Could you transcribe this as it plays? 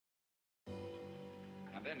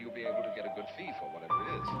then you'll be able to get a good fee for whatever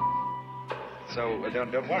it is. So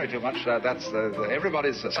don't worry too much.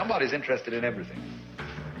 Somebody's interested in everything.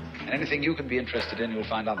 And anything you can be interested in, you'll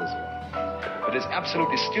find others will. But it's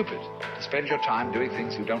absolutely stupid to spend your time doing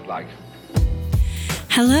things you don't like.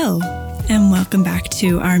 Hello, and welcome back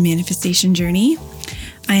to our manifestation journey.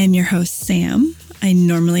 I am your host, Sam. I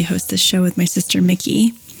normally host this show with my sister,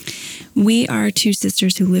 Mickey. We are two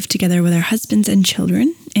sisters who live together with our husbands and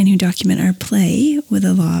children and who document our play with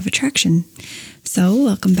the law of attraction. So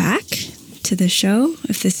welcome back to the show.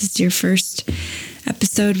 If this is your first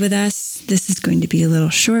episode with us, this is going to be a little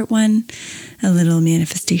short one, a little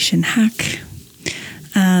manifestation hack.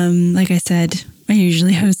 Like I said, I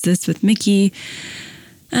usually host this with Mickey,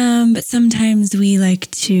 but sometimes we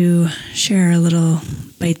like to share a little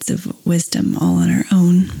bites of wisdom all on our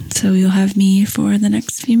own. So you'll have me for the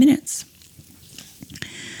next few minutes.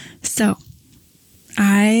 So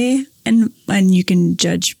and you can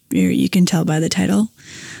judge, you can tell by the title,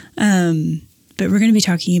 but we're going to be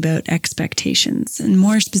talking about expectations, and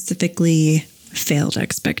more specifically, failed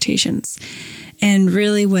expectations, and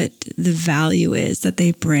really what the value is that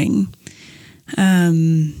they bring.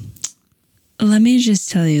 Let me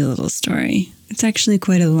just tell you a little story. It's actually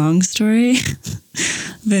quite a long story,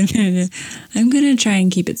 but I'm going to try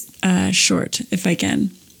and keep it short if I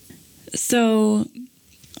can. So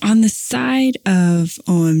on the side of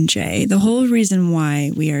OMJ, the whole reason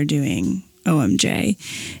why we are doing OMJ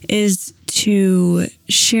is to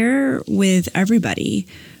share with everybody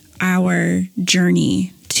our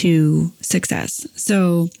journey to success.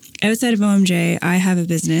 So outside of OMJ, I have a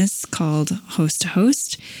business called Host to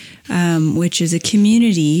Host, which is a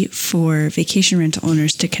community for vacation rental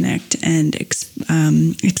owners to connect and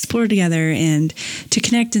explore together and to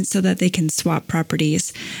connect so that they can swap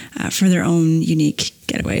properties for their own unique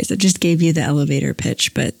getaways. I just gave you the elevator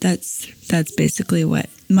pitch, but that's basically what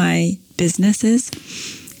my business is.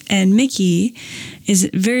 And Mickey is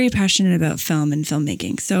very passionate about film and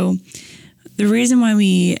filmmaking. So the reason why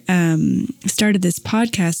we started this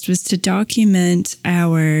podcast was to document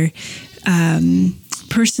our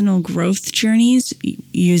personal growth journeys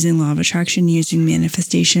using law of attraction, using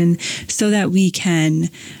manifestation, so that we can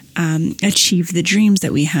achieve the dreams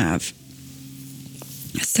that we have.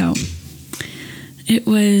 So it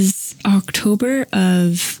was October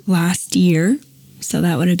of last year, so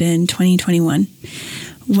that would have been 2021,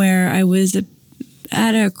 where I was at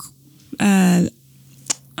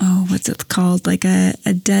what's it called? Like a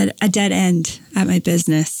dead end at my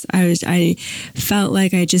business. I felt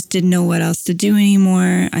like I just didn't know what else to do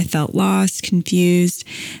anymore. I felt lost, confused.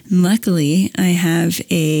 And luckily, I have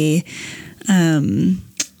a,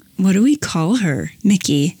 what do we call her?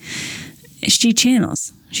 Mickey. She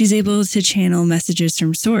channels. She's able to channel messages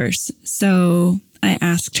from source. So I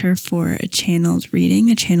asked her for a channeled reading,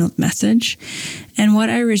 a channeled message. And what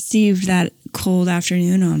I received that cold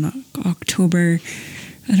afternoon on October,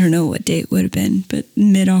 I don't know what date would have been, but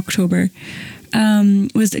mid-October,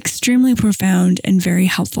 was extremely profound and very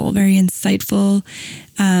helpful, very insightful.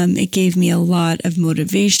 It gave me a lot of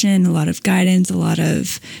motivation, a lot of guidance, a lot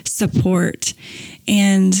of support,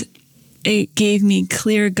 and it gave me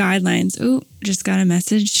clear guidelines. Oh, just got a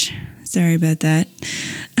message. Sorry about that.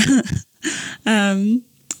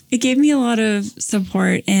 It gave me a lot of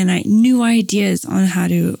support and new ideas on how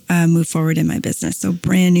to move forward in my business. So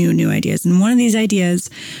brand new ideas. And one of these ideas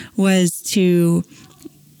was to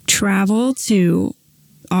travel to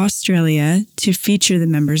Australia to feature the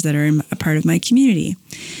members that are a part of my community.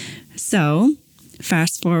 So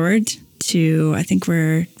fast forward to, I think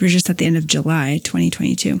we're just at the end of July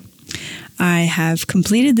 2022. I have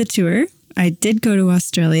completed the tour. I did go to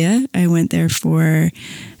Australia. I went there for,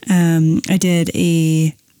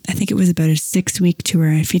 I think it was about a 6-week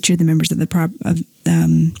tour. I featured the members of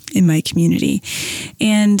in my community.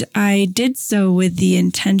 And I did so with the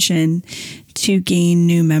intention to gain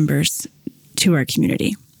new members to our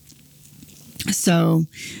community. So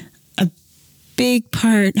a big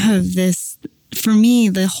part of this, for me,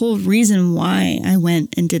 the whole reason why I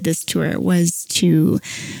went and did this tour was to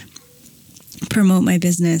promote my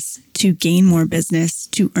business, to gain more business,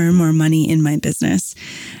 to earn more money in my business.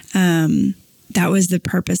 That was the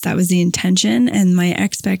purpose. That was the intention. And my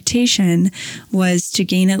expectation was to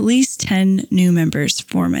gain at least 10 new members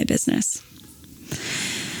for my business.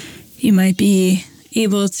 You might be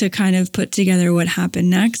able to kind of put together what happened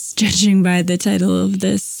next, judging by the title of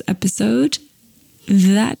this episode.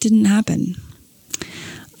 That didn't happen.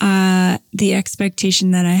 The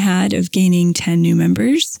expectation that I had of gaining 10 new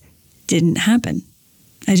members didn't happen.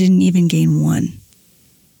 I didn't even gain one.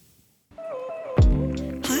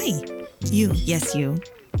 Hi, you. Yes, you.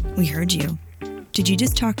 We heard you. did you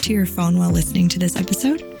just talk to your phone while listening to this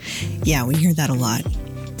episode? Yeah, we hear that a lot.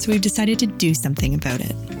 So we've decided to do something about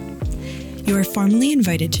it. You are formally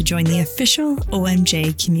invited to join the official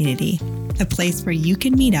OMJ community, a place where you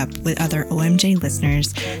can meet up with other OMJ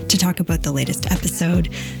listeners to talk about the latest episode,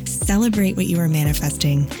 celebrate what you are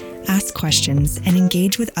manifesting, ask questions, and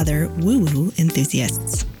engage with other woo-woo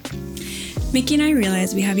enthusiasts. Mickey and I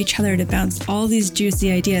realize we have each other to bounce all these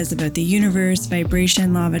juicy ideas about the universe,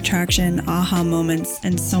 vibration, law of attraction, aha moments,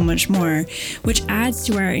 and so much more, which adds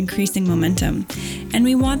to our increasing momentum. And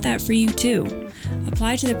we want that for you too.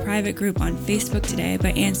 Apply to the private group on Facebook today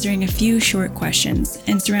by answering a few short questions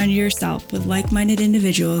and surround yourself with like-minded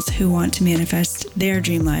individuals who want to manifest their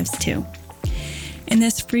dream lives too. In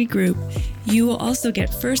this free group, you will also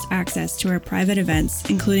get first access to our private events,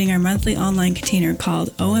 including our monthly online container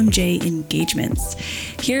called OMJ Engagements.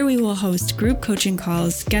 Here we will host group coaching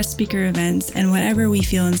calls, guest speaker events, and whatever we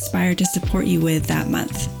feel inspired to support you with that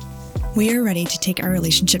month. We are ready to take our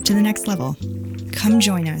relationship to the next level. Come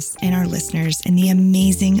join us and our listeners in the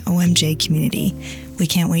amazing OMJ community. We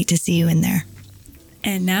can't wait to see you in there.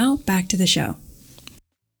 And now back to the show.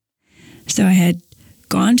 So I had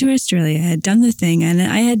gone to Australia, I had done the thing, and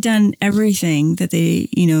I had done everything that they,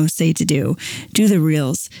 say to do. Do the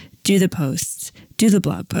reels, do the posts, do the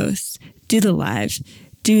blog posts, do the live,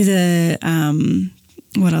 do the,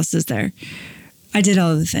 what else is there? I did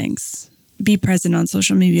all of the things. Be present on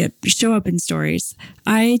social media, show up in stories.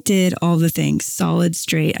 I did all the things solid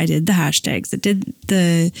straight. I did the hashtags, I did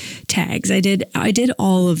the tags, I did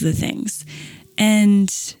all of the things.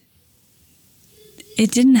 And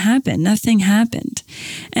it didn't happen. Nothing happened.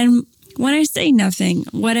 And when I say nothing,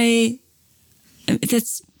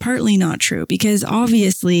 that's partly not true, because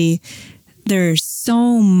obviously there's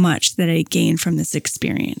so much that I gained from this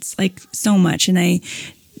experience, like so much. And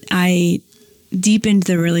I deepened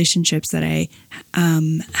the relationships that I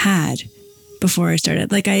had before I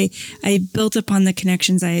started. Like I built upon the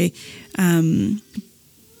connections. I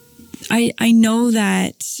know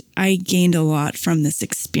that I gained a lot from this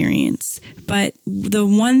experience, but the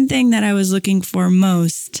one thing that I was looking for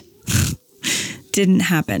most didn't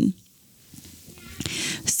happen.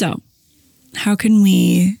 So how can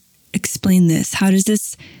we explain this? How does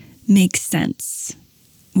this make sense?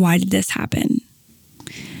 Why did this happen?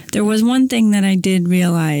 There was one thing that I did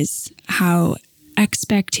realize, how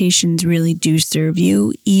expectations really do serve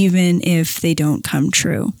you, even if they don't come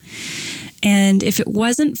true. And if it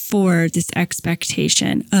wasn't for this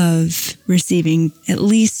expectation of receiving at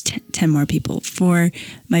least 10 more people for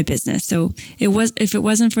my business. So if it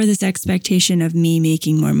wasn't for this expectation of me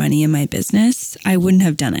making more money in my business, I wouldn't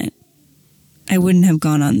have done it. I wouldn't have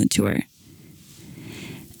gone on the tour.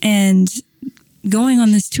 And going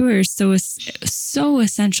on this tour is so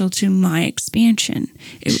essential to my expansion.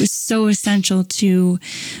 It was so essential to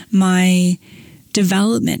my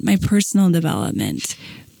development, my personal development.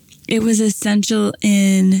 It was essential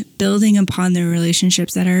in building upon the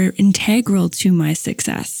relationships that are integral to my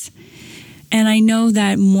success. And I know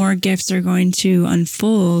that more gifts are going to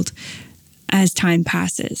unfold as time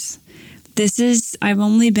passes. I've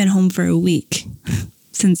only been home for a week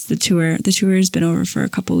since the tour. The tour has been over for a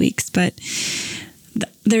couple weeks, but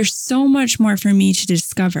there's so much more for me to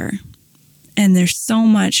discover, and there's so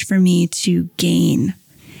much for me to gain.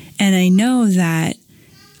 And I know that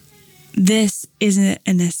this is an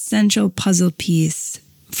essential puzzle piece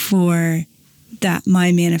for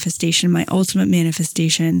my manifestation, my ultimate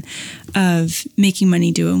manifestation of making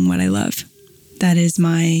money doing what I love. That is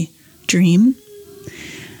my dream.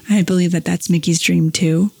 I believe that that's Mickey's dream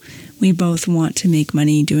too. We both want to make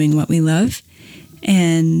money doing what we love,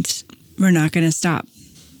 and we're not going to stop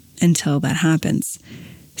until that happens.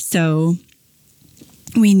 So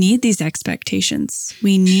we need these expectations.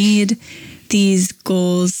 We need these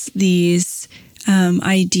goals, these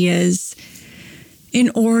ideas in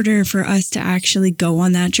order for us to actually go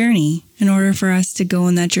on that journey, in order for us to go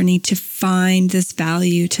on that journey to find this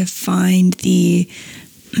value, to find the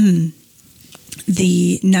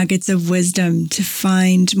nuggets of wisdom, to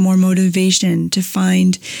find more motivation, to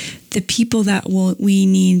find the people that we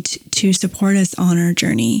need to support us on our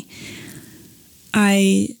journey.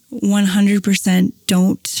 I 100%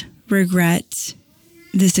 don't regret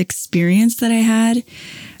this experience that I had.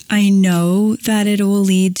 I know that it will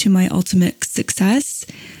lead to my ultimate success.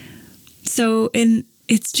 So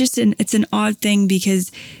it's an odd thing,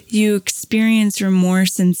 because you experience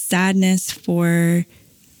remorse and sadness for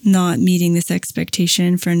not meeting this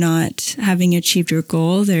expectation, for not having achieved your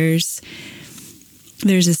goal. There's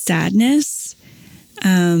a sadness,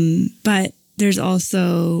 but there's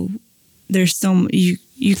also, if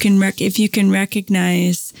you can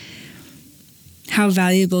recognize how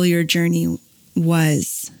valuable your journey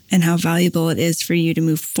was and how valuable it is for you to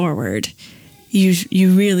move forward,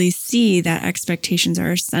 you really see that expectations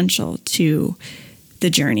are essential to the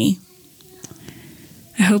journey.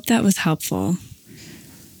 I hope that was helpful.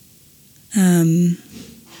 I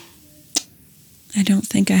don't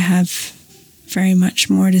think I have very much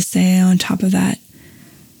more to say on top of that,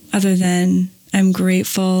 other than I'm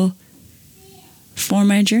grateful for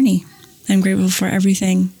my journey. I'm grateful for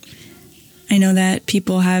everything. I know that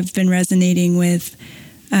people have been resonating with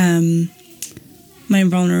my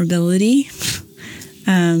vulnerability.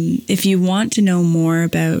 If you want to know more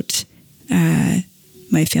about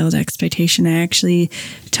my failed expectation, I actually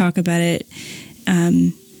talk about it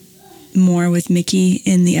more with Mickey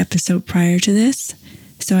in the episode prior to this.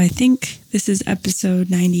 So I think this is episode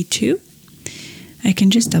 92. I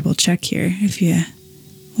can just double check here if you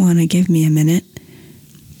want to give me a minute.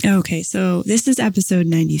 Okay, so this is episode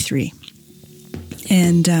 93.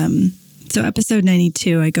 And so episode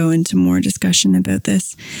 92, I go into more discussion about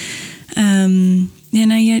this. And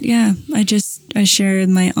I shared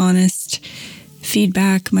my honest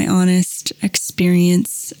feedback, my honest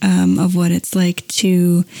experience of what it's like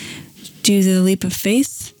to do the leap of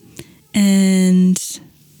faith. And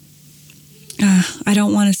I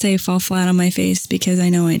don't want to say fall flat on my face because I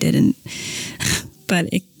know I didn't,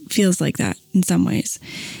 but it feels like that in some ways.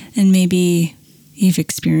 And maybe you've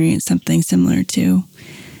experienced something similar too.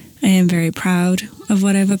 I am very proud of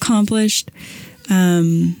what I've accomplished.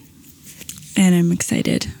 And I'm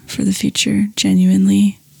excited for the future,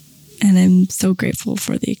 genuinely. And I'm so grateful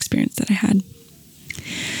for the experience that I had.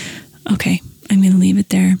 Okay, I'm going to leave it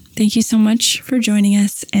there. Thank you so much for joining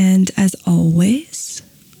us. And as always,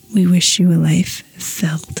 we wish you a life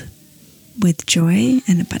filled with joy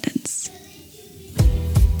and abundance.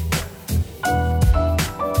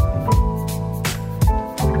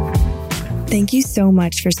 Thank you so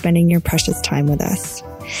much for spending your precious time with us.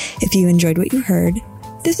 If you enjoyed what you heard,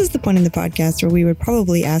 this is the point in the podcast where we would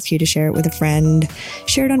probably ask you to share it with a friend,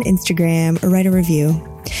 share it on Instagram, or write a review.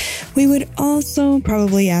 We would also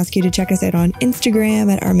probably ask you to check us out on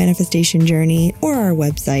Instagram at Our Manifestation Journey or our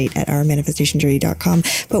website at ourmanifestationjourney.com,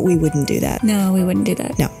 but we wouldn't do that. No, we wouldn't do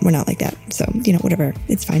that. No, we're not like that. So, whatever.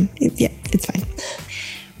 It's fine. It's fine.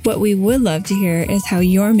 What we would love to hear is how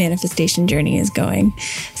your manifestation journey is going.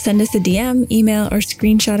 Send us a DM, email, or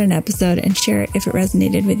screenshot an episode and share it if it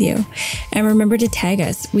resonated with you. And remember to tag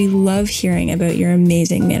us. We love hearing about your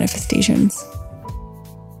amazing manifestations.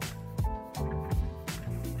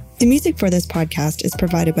 The music for this podcast is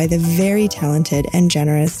provided by the very talented and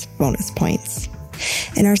generous Bonus Points.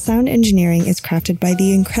 And our sound engineering is crafted by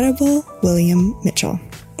the incredible William Mitchell.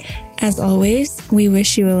 As always, we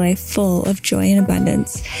wish you a life full of joy and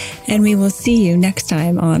abundance, and we will see you next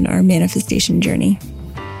time on Our Manifestation Journey.